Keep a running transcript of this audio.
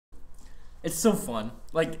It's so fun.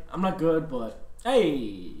 Like, I'm not good, but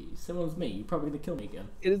hey, someone's me. You're probably gonna kill me again.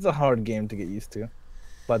 It is a hard game to get used to,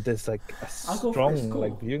 but there's like a I'll go first. strong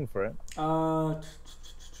like Cool. viewing for it. Uh,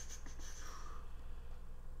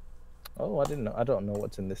 Oh, I didn't know. I don't know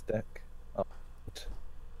what's in this deck. Oh,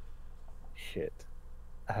 shit.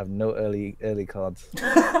 I have no early cards.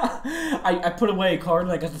 I put away a card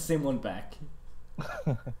and I got the same one back.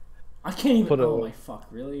 I can't even. Put Oh away my fuck!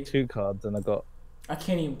 Really? 2 cards and I got I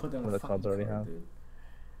can't even put down one a of the cards fucking I already card, have. dude.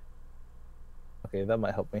 Okay, that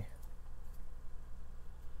might help me.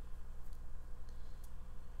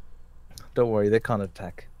 Don't worry, they can't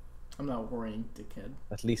attack. I'm not worrying, dickhead.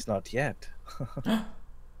 At least not yet.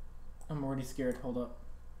 I'm already scared. Hold up.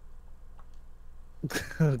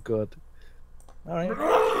 Good. All right.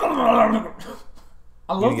 I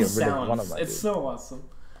You love the get rid of one of sounds. my It's dude. so awesome.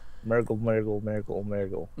 Miracle, miracle, miracle,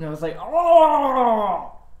 miracle. And I was like,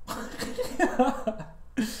 oh. The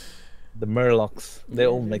Murlocs, they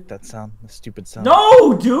all make that sound, the stupid sound.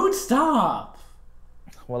 No, dude, stop.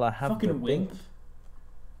 Well, I have the Fucking thing. wimp.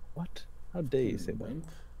 What? How dare you say that? Wimp.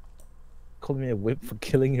 Call me a wimp for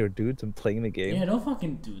killing your dudes and playing the game? Yeah, don't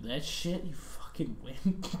fucking do that shit, you fucking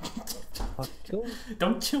wimp. Fuck you.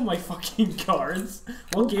 Don't kill my fucking cards.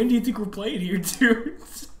 What game do you think we're playing here, dude?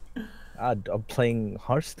 I'm playing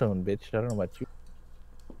Hearthstone, bitch. I don't know about you.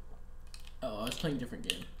 Oh, I was playing a different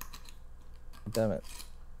game. Damn it.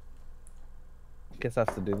 Guess I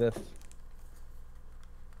have to do this.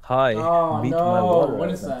 Hi. Oh Beat no! my water What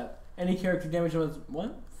out is of them. that? Any character damage was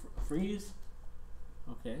what? Freeze?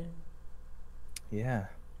 Okay. Yeah.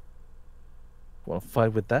 Want to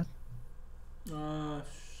fight with that?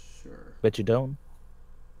 Sure. Bet you don't.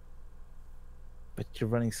 Bet you're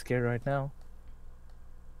running scared right now.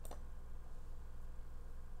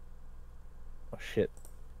 Oh shit.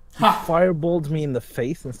 You Ha! fireballed me in the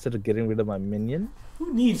face instead of getting rid of my minion?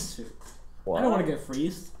 Who needs to? What? I don't want to get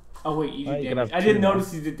freezed. Oh wait, you Oh, did you can damage. have I didn't two now.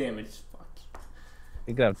 notice you did damage. Fuck.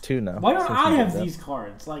 You can have 2 now. Why don't since I you did have that. these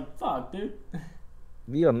cards? Like, fuck, dude.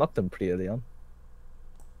 We unlocked them pretty early on.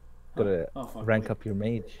 Gotta Oh, fuck, rank wait. up your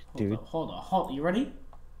mage, dude. Hold on. You ready?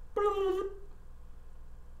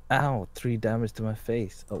 Ow, 3 damage to my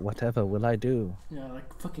face. Oh, whatever will I do? Yeah,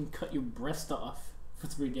 like fucking cut your breast off for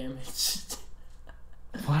 3 damage.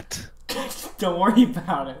 What? Don't worry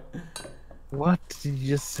about it. What did you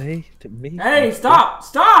just say to me? Hey, stop!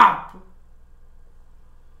 Stop!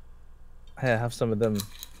 Hey, I have some of them.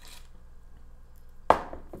 How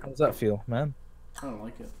does that feel, man? I don't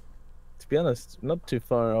like it. To be honest, not too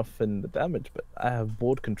far off in the damage, but I have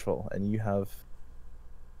board control and you have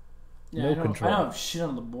Yeah, no I don't control. have shit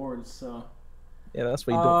on the board, so Yeah, that's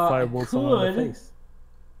why you don't fireball someone in the could. face.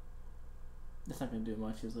 That's not gonna do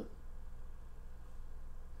much, is it?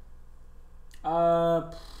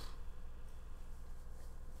 Uh,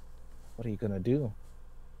 What are you gonna do?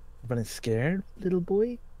 Running scared, little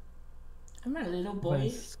boy? I'm not a little Running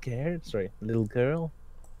boy. scared? Sorry, little girl?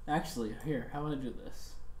 Actually, here, how about I do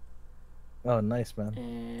this? Oh, nice, man.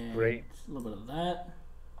 And Great. a little bit of that.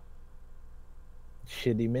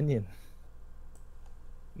 Shitty minion.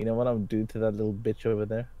 You know what I'll do to that little bitch over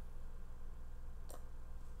there?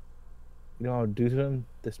 You know what I'll do to him?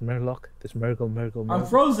 This Murloc? This Murgle. I'm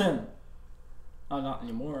frozen! Oh, not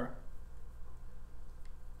anymore.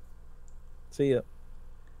 See ya.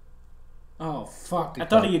 Oh, fuck. I Good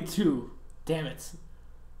thought job. he had 2. Damn it.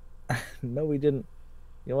 No, we didn't.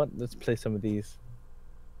 You know what? Let's play some of these.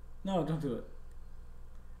 No, don't do it.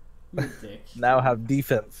 You dick. Now have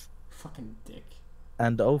defense Fucking dick.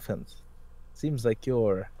 and offense. Seems like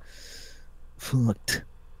you're fucked.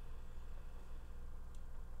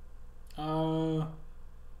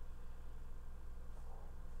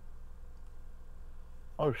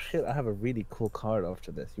 Oh shit, I have a really cool card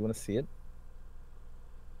after this. You wanna see it?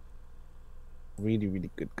 Really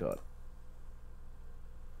good card.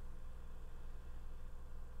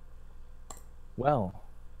 Well,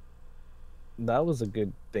 that was a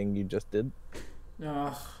good thing you just did.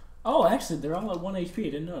 Oh, actually, they're all at 1 HP.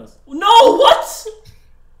 I didn't notice. No, what?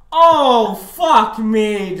 Oh, fuck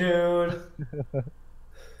me, dude.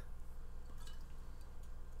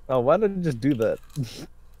 Oh, why did you just do that?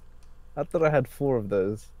 I thought I had 4 of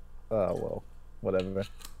those. Oh well, whatever.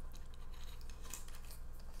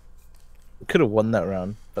 Could have won that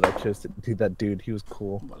round, but I chose to do that dude. He was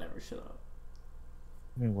cool. Whatever, shut up.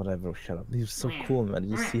 I mean, whatever, shut up. He was so cool, man.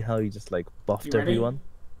 Did you see how he just like buffed You ready? everyone?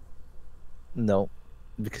 No,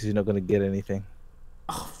 because you're not gonna get anything.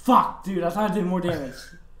 Oh, fuck, dude. I thought I did more damage.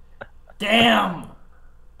 Damn.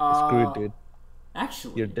 Screwed, dude.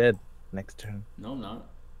 Actually. You're dead next turn. No, I'm not.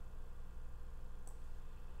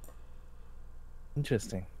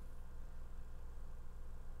 Interesting.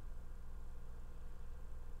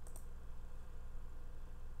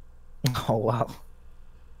 Oh wow.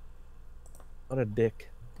 What a dick.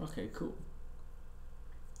 Okay, cool.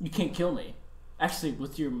 You can't kill me. Actually,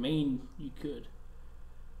 with your main, you could.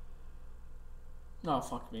 Oh,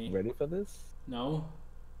 fuck me. Ready for this? No.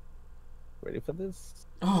 Ready for this?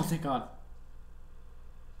 Oh, thank God.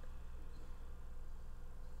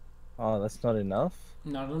 Oh, that's not enough?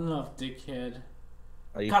 Not enough, dickhead.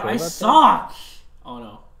 Are you God, sure I about suck! Oh,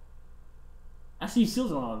 no. Actually, you still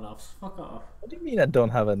don't have enough. Fuck off. What do you mean I don't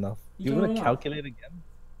have enough? You You don't want to have calculate again?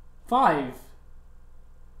 5.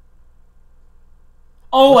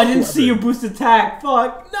 Oh, What's I didn't see your 200? boost attack.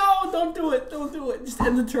 Fuck. No, don't do it. Don't do it. Just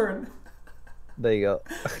end the turn. There you go.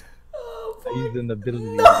 Oh, I used fuck. an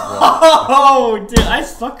ability. No, dude, I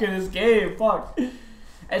suck in this game. Fuck.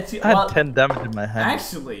 And see, I had well, 10 damage in my hand.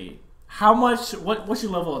 actually, how much? What's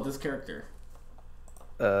your level of this character?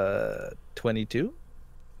 22?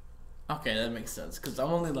 Okay, that makes sense because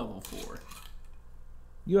I'm only level 4.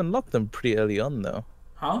 You unlocked them pretty early on, though.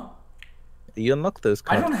 Huh? You unlocked those I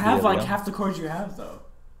cards. don't pretty have early like on. half the cards you have though.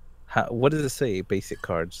 What does it say? Basic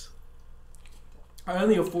cards. I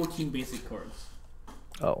only have 14 basic cards.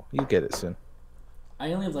 Oh, you get it soon.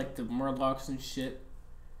 I only have like the Murlocs and shit.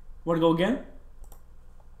 Want to go again?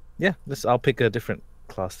 Yeah, I'll pick a different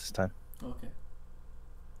class this time. Okay.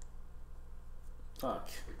 Fuck.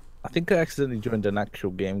 I think I accidentally joined an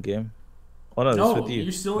actual game. Oh no, No, that's with you.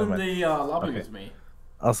 you're still Never in mind. the lobby Okay. with me.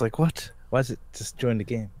 I was like, what? Why is it just join the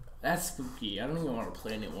game? That's spooky. I don't even want to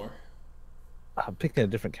play anymore. I'm picking a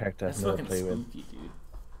different character I've That's never fucking played with. spooky, dude.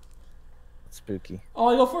 Spooky. Oh,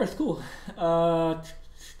 I go first. Cool. For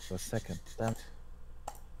a second. Damn.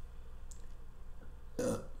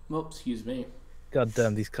 Well, excuse me. God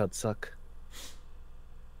damn, these cards suck.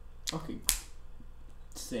 Okay.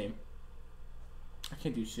 Same. I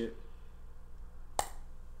can't do shit.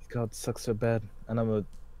 These cards suck so bad, and I'm a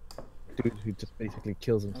dude who just basically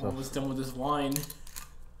kills I'm himself. almost done with this wine.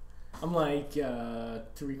 I'm like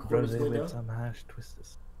 3/4 Rose way with down. some hash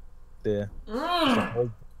twisters. There.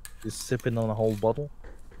 Mm. Just sipping on a whole bottle.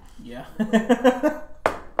 Yeah. I'm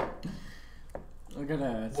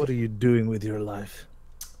gonna. What are you doing with your life?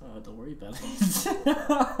 Don't worry about it.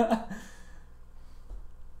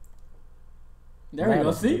 There we Not go.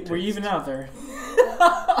 of See, your we're taste. even out there.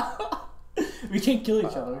 We can't kill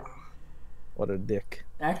each other. What a dick.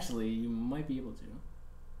 Actually, you might be able to.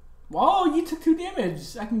 Whoa, you took 2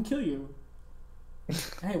 damage. I can kill you.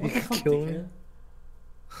 Hey, what You the can fuck, kill me? dickhead?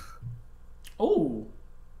 Oh.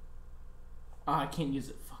 I can't use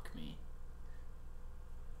it. Fuck me.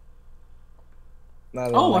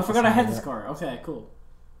 Oh, I forgot I had this card. Okay, cool.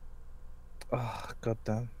 Oh,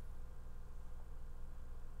 goddamn.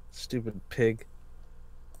 Stupid pig.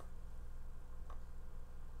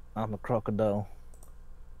 I'm a crocodile.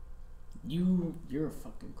 You're a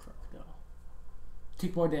fucking crocodile.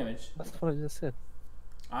 Take more damage. That's what I just said.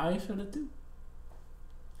 I should have too.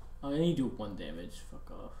 Oh, I need to do 1 damage.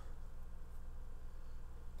 Fuck off.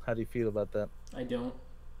 How do you feel about that? I don't.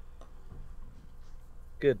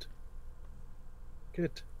 Good.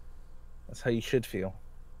 Good. That's how you should feel.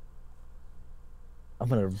 I'm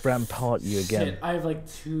gonna rampart you again. Shit, I have like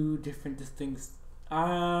 2 different things.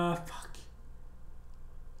 Fuck.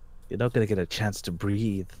 You're not gonna get a chance to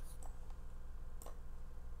breathe.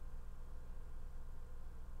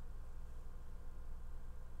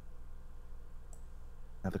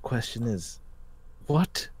 Now the question is,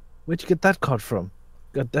 what? Where'd you get that card from?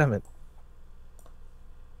 God damn it.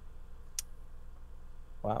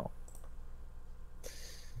 Wow.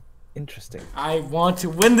 Interesting. I want to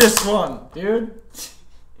win this one, dude.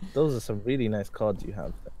 Those are some really nice cards you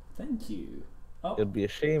have. Thank you. Oh, It'd be a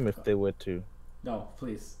shame if they were to. no,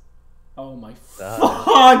 please. Oh my Die.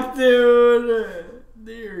 fuck, dude.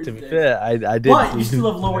 Dude. To be fair, I did. But you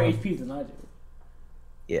still have lower HP than I do.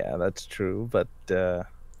 Yeah, that's true, but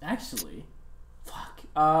Actually, fuck.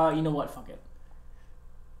 You know what? Fuck it.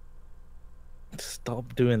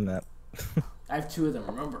 stop doing that. I have 2 of them.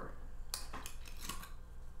 Remember.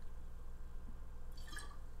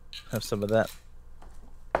 Have some of that.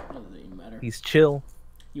 Doesn't even matter. He's chill.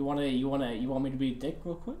 You want me to be a dick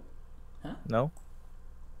real quick? No?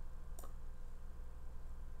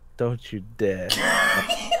 Don't you dare.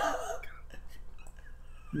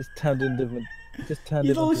 Just turned into You into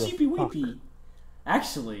little a sheepy fuck. weepy.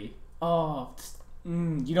 Actually,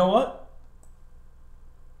 you know what?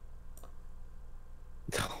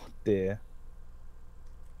 Oh dear.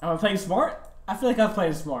 Am I playing smart? I feel like I'm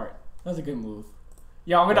playing smart. That's a good move.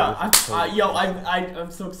 Yo,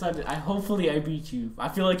 I'm so excited. Hopefully I beat you. I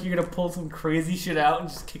feel like you're gonna pull some crazy shit out and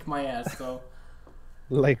just kick my ass. So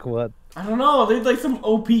Like what? I don't know. There's like some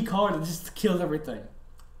OP card that just kills everything.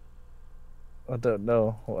 I don't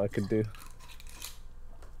know what I could do.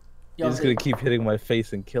 Yo, He's just gonna keep hitting my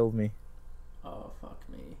face and kill me. Oh, fuck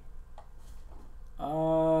me.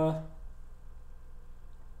 Oh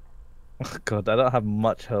god, I don't have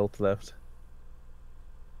much health left.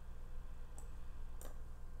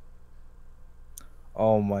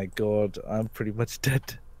 Oh my god, I'm pretty much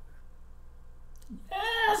dead.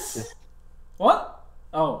 Yes! What?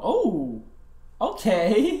 Oh,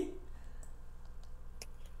 okay.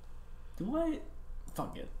 Do I?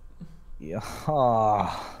 Fuck it. Yeah.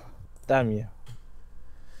 Ah, damn you.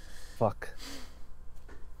 Fuck.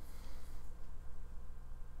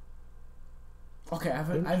 Okay, I have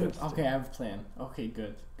a plan. Okay,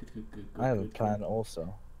 good. I have a plan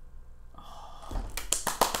also.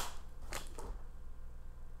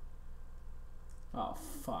 Oh,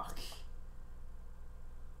 fuck.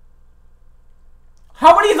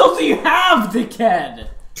 How many of those do you have, dickhead?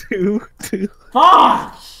 Two.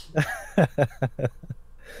 Fuck!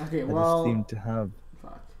 Okay, well... I just seem to have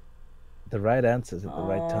fuck. the right answers at the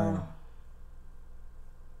right time.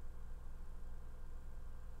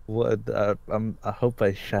 What? I hope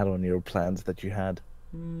I shat on your plans that you had.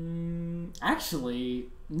 Actually,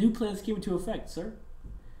 new plans came into effect, sir.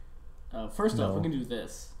 First off, we're gonna do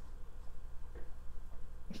this.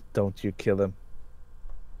 Don't you kill him.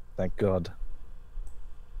 Thank God.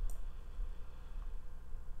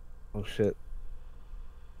 Oh shit.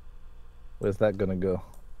 Where's that gonna go?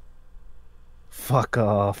 Fuck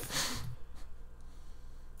off.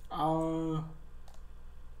 Fuck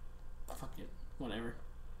it. Whatever.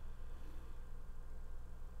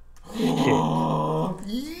 Shit.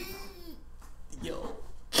 Yo.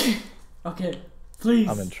 Okay, please.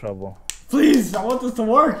 I'm in trouble. Please, I want this to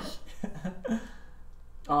work.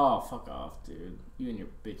 Oh, fuck off, dude. You and your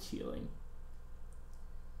bitch healing.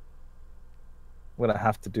 I'm gonna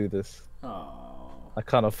have to do this. Oh. I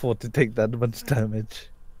can't afford to take that much damage.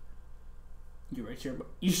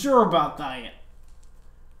 You sure about that?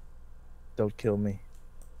 Don't kill me.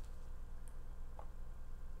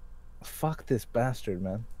 Fuck this bastard,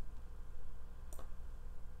 man.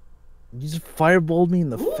 You just fireballed me in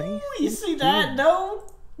the face. You see that? No.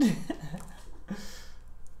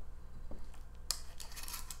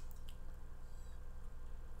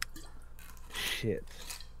 Shit.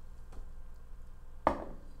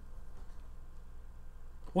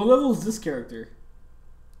 What level is this character?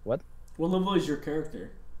 What? What level is your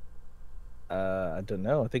character? I don't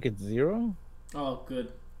know. I think it's 0. Oh,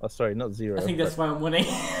 good. Oh, sorry, not 0. I think that's why I'm winning.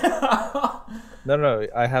 No,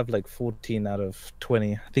 I have like 14 out of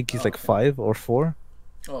 20. I think he's like 5 or 4.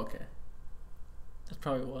 Oh, okay. That's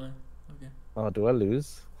probably why. Okay. Oh, do I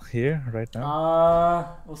lose here right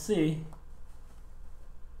now? We'll see.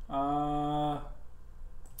 Can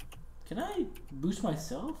I boost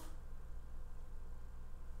myself?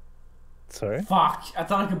 Sorry? Fuck! I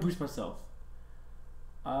thought I could boost myself.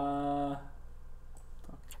 Fuck.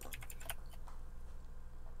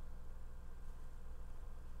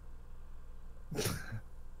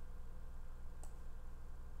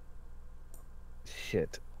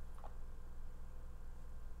 Shit.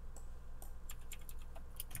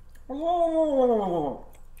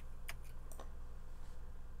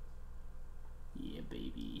 Yeah,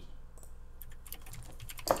 baby.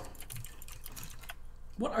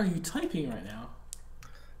 What are you typing right now?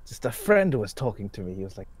 Just a friend was talking to me. He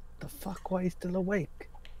was like, the fuck, why are you still awake?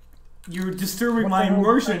 You're disturbing my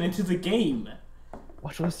immersion into the game.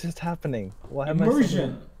 What was just happening? Why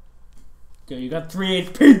Immersion. Yo, you got 3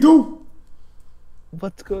 HP, dude.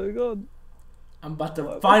 What's going on? I'm about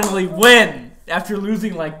to finally win after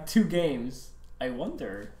losing like 2 games. I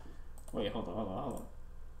wonder. Wait, hold on.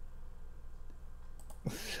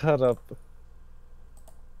 Shut up.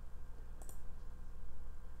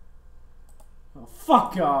 Oh,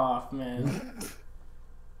 fuck off, man.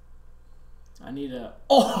 I need a...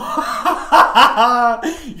 Oh!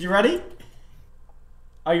 You ready?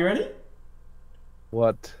 Are you ready?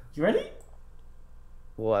 What? You ready?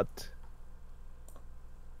 What?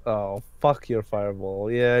 Oh, fuck your fireball.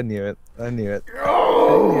 Yeah, I knew it.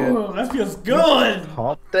 Oh, that feels good.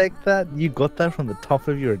 Top deck that? You got that from the top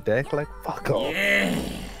of your deck? Like, fuck off. Yeah.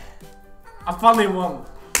 I finally won.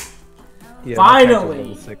 Yeah, Finally.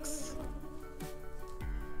 level 6.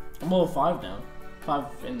 I'm level 5 now. 5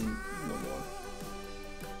 and no more.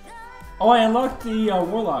 Oh, I unlocked the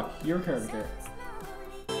Warlock, your character.